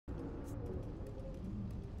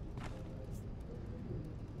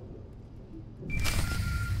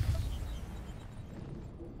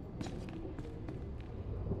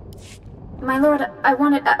My lord, I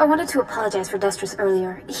wanted to apologize for Destris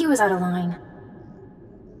earlier. He was out of line.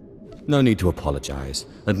 No need to apologize,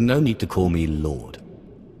 and no need to call me Lord.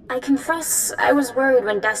 I confess, I was worried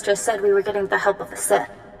when Destris said we were getting the help of the Sith.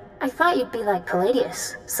 I thought you'd be like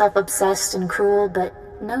Palladius, self-obsessed and cruel, but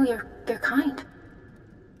no, you're kind.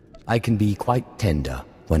 I can be quite tender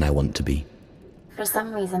when I want to be. For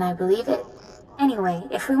some reason, I believe it. Anyway,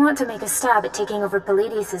 if we want to make a stab at taking over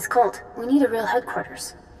Palladius' cult, we need a real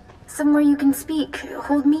headquarters. Somewhere you can speak,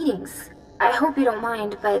 hold meetings. I hope you don't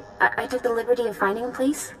mind, but I took the liberty of finding a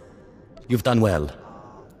place. You've done well.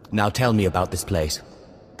 Now tell me about this place.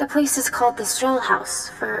 The place is called the Strel House,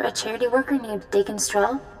 for a charity worker named Dakin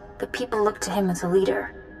Strel. The people look to him as a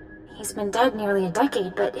leader. He's been dead nearly a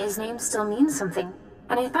decade, but his name still means something.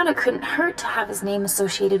 And I thought it couldn't hurt to have his name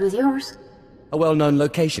associated with yours. A well-known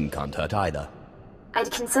location can't hurt either.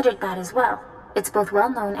 I'd considered that as well. It's both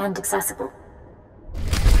well-known and accessible.